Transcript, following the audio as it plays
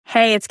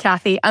Hey, it's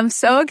Kathy. I'm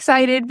so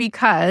excited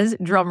because,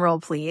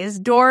 drumroll please,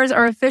 doors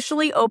are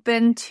officially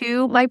open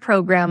to my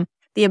program,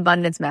 The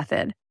Abundance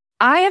Method.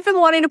 I have been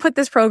wanting to put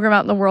this program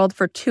out in the world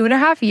for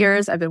 2.5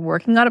 years. I've been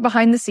working on it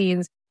behind the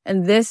scenes,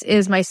 and this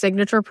is my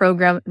signature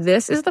program.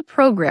 This is the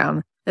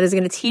program that is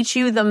going to teach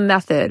you the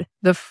method,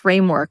 the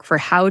framework for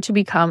how to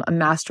become a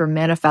master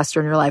manifestor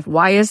in your life.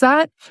 Why is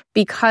that?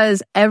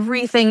 Because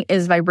everything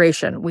is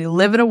vibration. We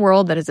live in a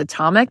world that is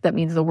atomic. That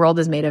means the world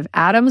is made of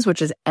atoms,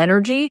 which is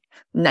energy.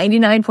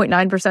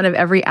 99.9% of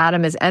every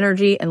atom is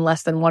energy and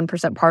less than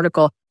 1%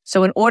 particle.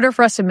 So in order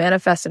for us to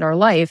manifest in our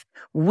life,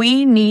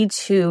 we need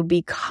to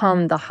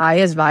become the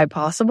highest vibe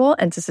possible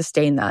and to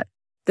sustain that.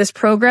 This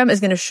program is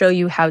going to show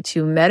you how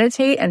to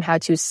meditate and how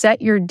to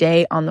set your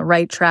day on the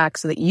right track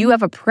so that you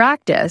have a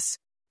practice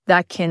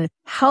that can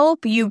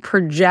help you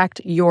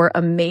project your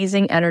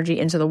amazing energy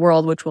into the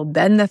world, which will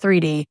bend the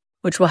 3D,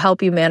 which will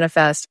help you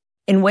manifest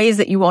in ways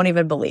that you won't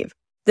even believe.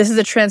 This is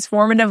a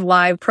transformative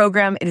live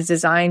program. It is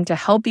designed to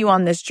help you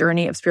on this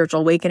journey of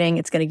spiritual awakening.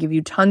 It's going to give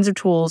you tons of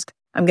tools.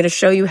 I'm going to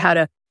show you how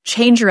to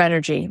change your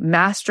energy,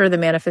 master the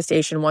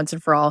manifestation once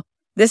and for all.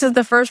 This is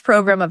the first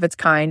program of its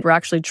kind. We're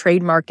actually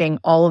trademarking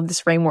all of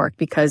this framework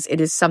because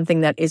it is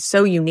something that is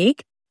so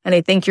unique. And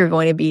I think you're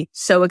going to be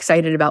so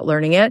excited about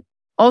learning it.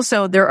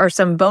 Also, there are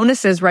some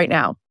bonuses right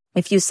now.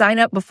 If you sign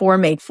up before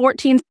May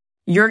 14th,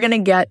 you're going to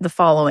get the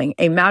following: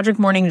 a magic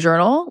morning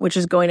journal, which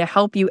is going to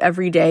help you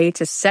every day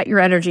to set your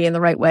energy in the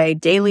right way,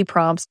 daily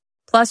prompts.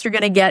 Plus, you're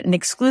going to get an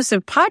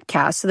exclusive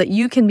podcast so that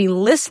you can be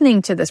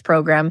listening to this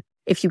program.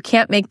 If you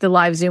can't make the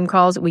live Zoom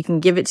calls, we can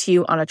give it to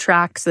you on a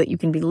track so that you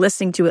can be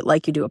listening to it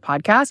like you do a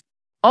podcast.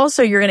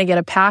 Also, you're going to get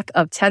a pack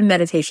of 10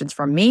 meditations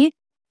from me,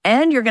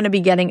 and you're going to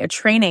be getting a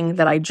training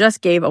that I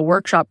just gave, a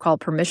workshop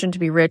called Permission to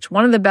Be Rich,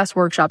 one of the best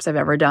workshops I've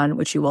ever done,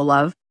 which you will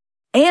love.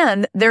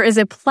 And there is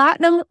a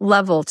platinum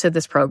level to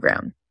this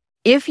program.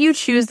 If you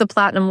choose the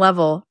platinum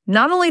level,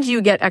 not only do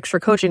you get extra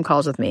coaching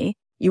calls with me,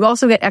 you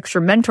also get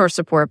extra mentor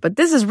support, but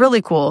this is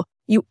really cool.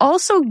 You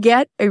also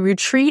get a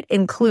retreat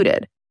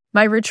included.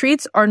 My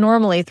retreats are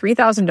normally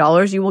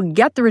 $3,000. You will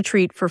get the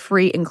retreat for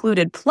free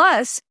included.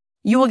 Plus,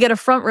 you will get a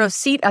front row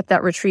seat at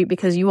that retreat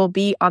because you will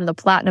be on the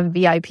platinum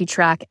VIP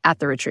track at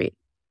the retreat.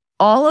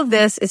 All of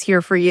this is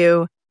here for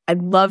you.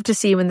 I'd love to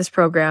see you in this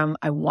program.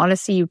 I want to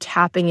see you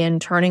tapping in,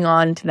 turning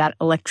on to that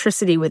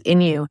electricity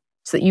within you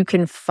so that you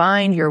can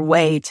find your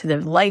way to the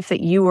life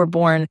that you were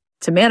born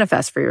to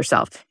manifest for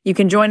yourself. You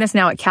can join us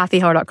now at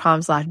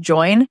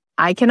kathyheller.com/join.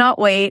 I cannot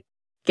wait.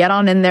 Get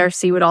on in there,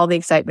 see what all the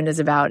excitement is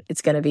about.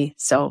 It's going to be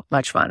so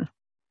much fun.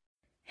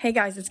 Hey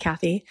guys, it's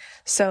Kathy.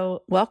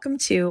 So welcome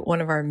to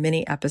one of our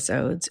mini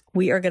episodes.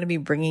 We are going to be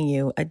bringing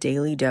you a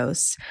daily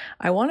dose.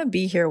 I want to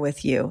be here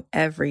with you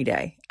every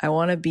day. I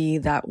want to be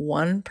that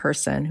one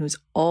person who's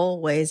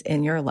always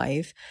in your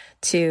life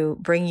to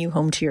bring you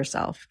home to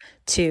yourself,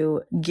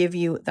 to give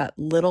you that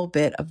little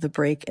bit of the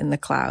break in the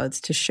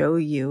clouds, to show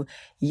you,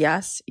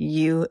 yes,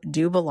 you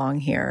do belong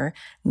here.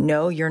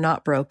 No, you're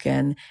not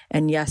broken.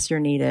 And yes,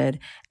 you're needed.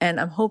 And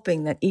I'm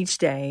hoping that each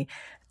day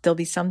there'll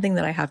be something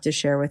that I have to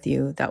share with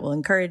you that will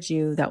encourage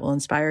you, that will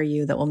inspire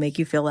you, that will make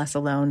you feel less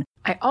alone.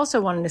 I also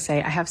wanted to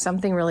say I have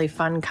something really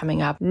fun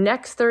coming up.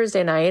 Next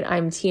Thursday night,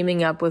 I'm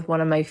teaming up with one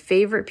of my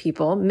favorite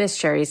people, Miss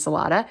Sherry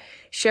Salata.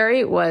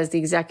 Sherry was the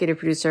executive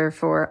producer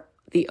for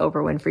The Oprah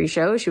Winfrey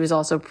Show. She was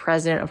also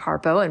president of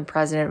Harpo and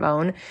president of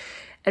OWN.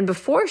 And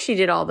before she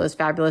did all those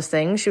fabulous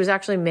things, she was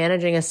actually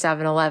managing a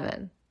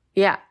 7-Eleven.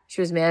 Yeah,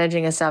 she was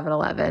managing a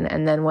 7-Eleven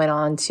and then went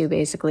on to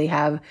basically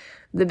have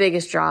the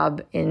biggest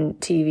job in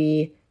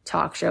TV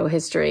talk show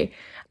history.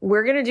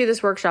 We're going to do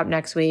this workshop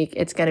next week.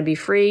 It's going to be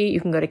free. You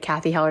can go to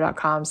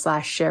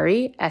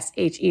kathyheller.com/Sherry,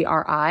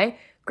 SHERI,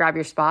 grab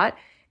your spot.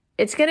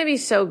 It's going to be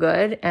so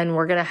good. And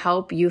we're going to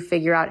help you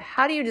figure out,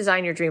 how do you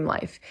design your dream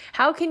life?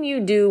 How can you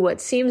do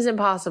what seems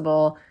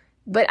impossible,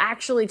 but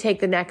actually take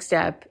the next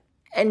step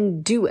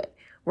and do it?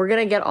 We're going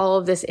to get all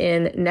of this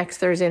in next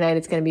Thursday night.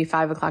 It's going to be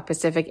 5 o'clock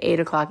Pacific, 8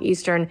 o'clock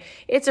Eastern.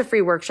 It's a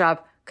free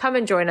workshop. Come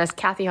and join us,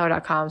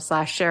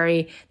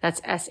 kathyheller.com/Sherry.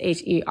 That's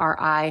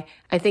SHERI.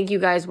 I think you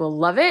guys will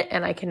love it,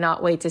 and I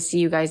cannot wait to see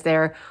you guys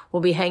there.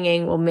 We'll be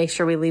hanging. We'll make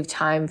sure we leave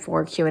time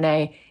for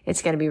Q&A.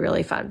 It's going to be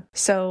really fun.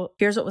 So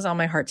here's what was on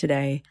my heart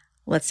today.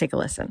 Let's take a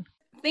listen.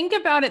 Think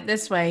about it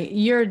this way.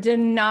 You're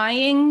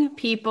denying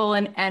people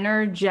an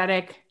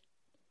energetic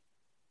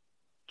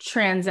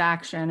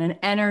transaction, an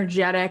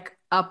energetic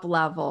up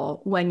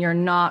level when you're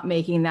not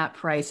making that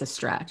price a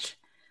stretch.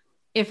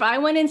 If I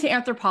went into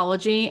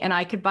Anthropologie and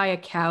I could buy a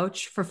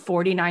couch for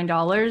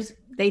 $49,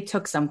 they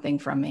took something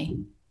from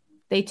me.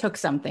 They took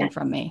something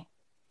from me.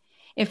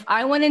 If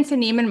I went into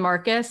Neiman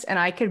Marcus and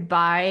I could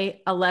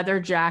buy a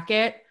leather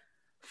jacket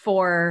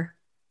for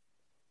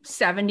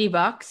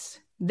 $70,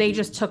 they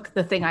just took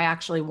the thing I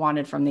actually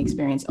wanted from the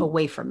experience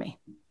away from me.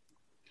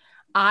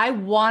 I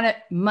want it.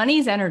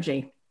 Money's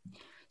energy.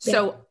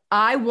 So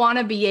I want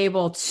to be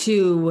able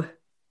to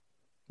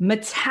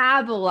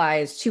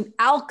metabolize, to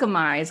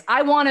alchemize.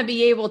 I want to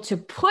be able to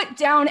put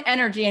down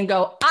energy and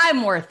go,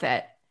 I'm worth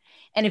it.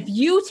 And if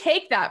you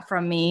take that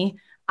from me,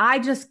 I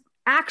just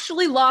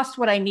actually lost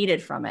what I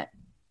needed from it.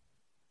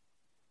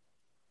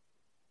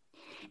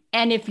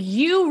 And if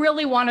you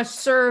really want to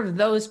serve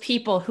those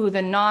people who the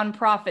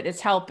nonprofit is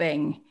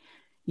helping,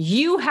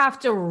 you have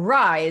to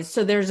rise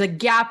so there's a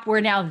gap where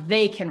now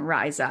they can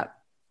rise up.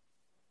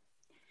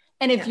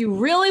 And if you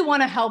really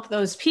want to help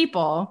those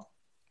people,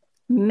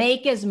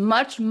 make as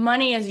much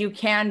money as you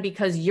can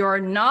because you're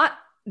not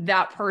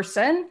that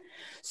person.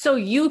 So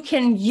you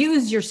can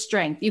use your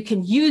strength, you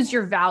can use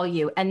your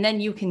value, and then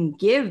you can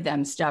give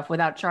them stuff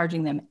without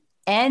charging them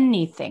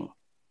anything.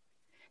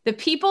 The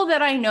people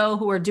that I know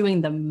who are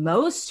doing the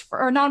most for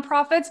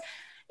nonprofits,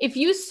 if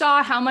you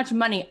saw how much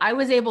money I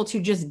was able to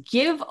just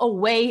give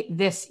away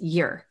this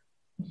year,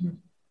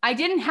 I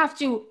didn't have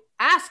to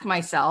ask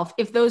myself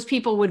if those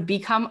people would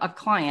become a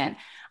client.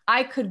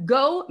 I could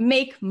go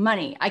make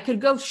money. I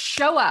could go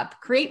show up,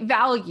 create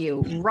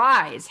value,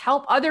 rise,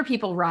 help other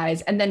people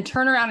rise, and then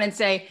turn around and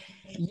say,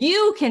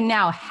 you can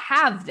now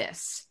have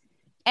this.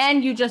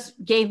 And you just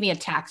gave me a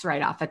tax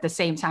write-off at the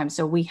same time.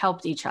 So we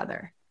helped each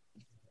other.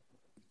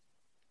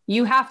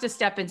 You have to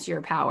step into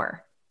your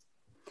power.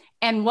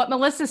 And what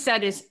Melissa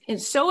said is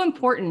so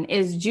important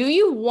is, do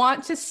you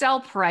want to sell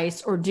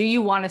price or do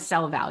you want to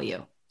sell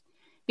value?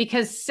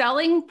 Because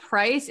selling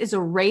price is a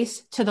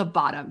race to the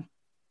bottom.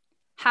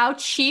 How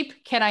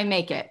cheap can I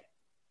make it?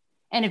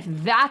 And if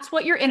that's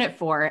what you're in it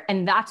for,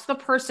 and that's the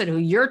person who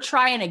you're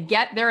trying to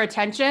get their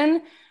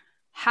attention,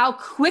 how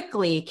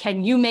quickly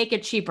can you make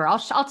it cheaper? I'll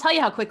tell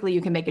you how quickly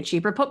you can make it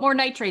cheaper. Put more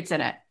nitrates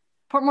in it.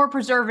 Put more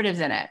preservatives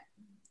in it.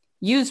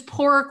 Use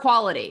poorer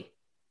quality.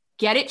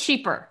 Get it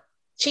cheaper.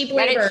 Cheap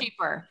labor. Get it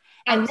cheaper.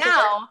 And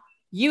now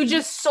you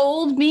just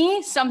sold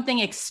me something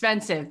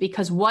expensive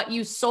because what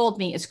you sold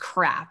me is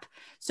crap.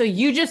 So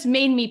you just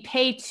made me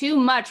pay too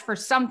much for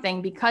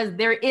something because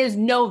there is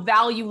no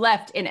value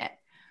left in it.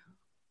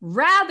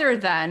 Rather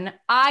than,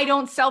 I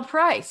don't sell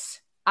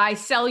price, I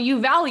sell you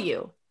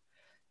value.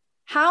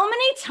 How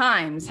many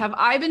times have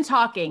I been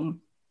talking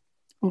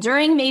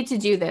during Made to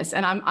Do This,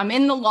 and I'm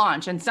in the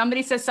launch and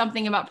somebody says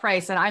something about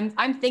price, and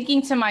I'm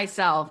thinking to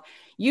myself,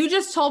 you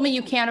just told me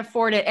you can't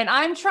afford it, and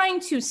I'm trying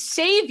to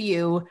save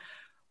you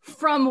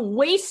from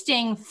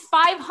wasting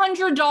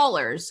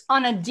 $500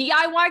 on a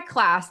DIY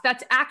class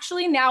that's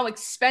actually now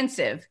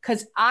expensive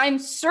because I'm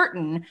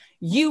certain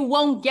you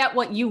won't get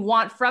what you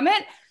want from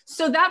it.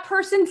 So that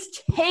person's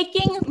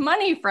taking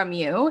money from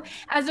you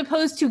as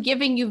opposed to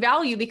giving you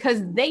value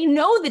because they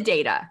know the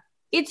data.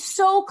 It's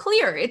so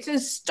clear. It's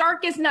as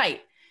stark as night.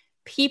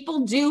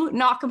 People do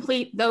not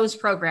complete those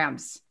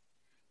programs.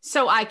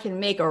 So I can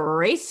make a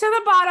race to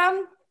the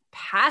bottom,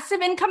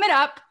 passive income it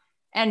up,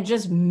 and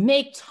just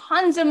make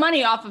tons of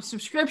money off of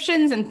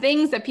subscriptions and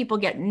things that people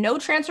get no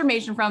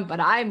transformation from, but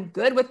I'm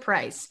good with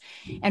price.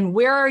 And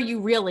where are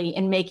you really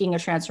in making a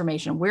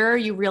transformation? Where are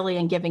you really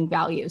in giving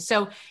value?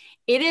 So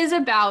it is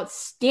about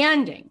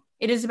standing.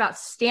 It is about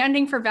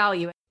standing for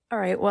value. All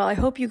right. Well, I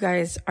hope you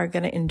guys are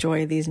going to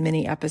enjoy these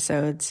mini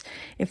episodes.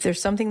 If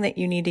there's something that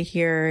you need to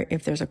hear,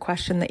 if there's a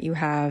question that you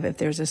have, if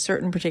there's a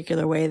certain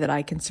particular way that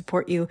I can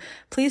support you,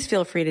 please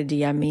feel free to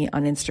DM me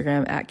on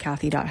Instagram at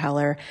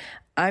Kathy.Heller.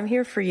 I'm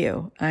here for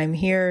you. I'm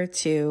here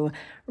to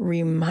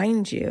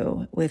remind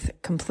you with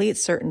complete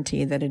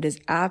certainty that it is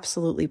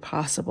absolutely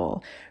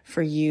possible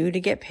for you to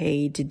get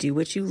paid to do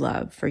what you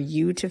love, for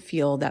you to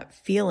feel that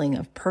feeling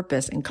of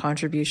purpose and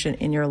contribution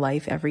in your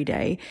life every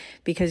day,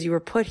 because you were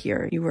put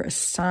here. You were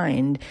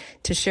assigned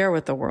to share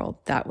with the world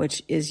that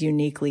which is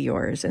uniquely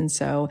yours. And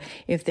so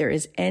if there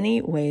is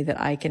any way that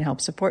I can help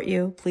support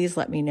you, please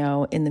let me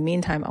know. In the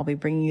meantime, I'll be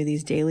bringing you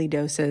these daily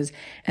doses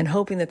and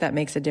hoping that that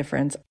makes a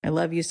difference. I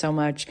love you so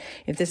much.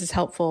 If this is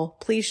helpful,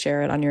 please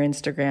share it on your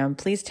Instagram.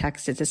 Please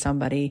text it to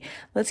somebody.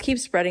 Let's keep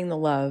spreading the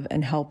love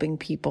and helping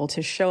people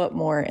to show up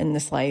more in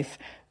this life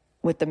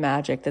with the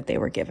magic that they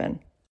were given.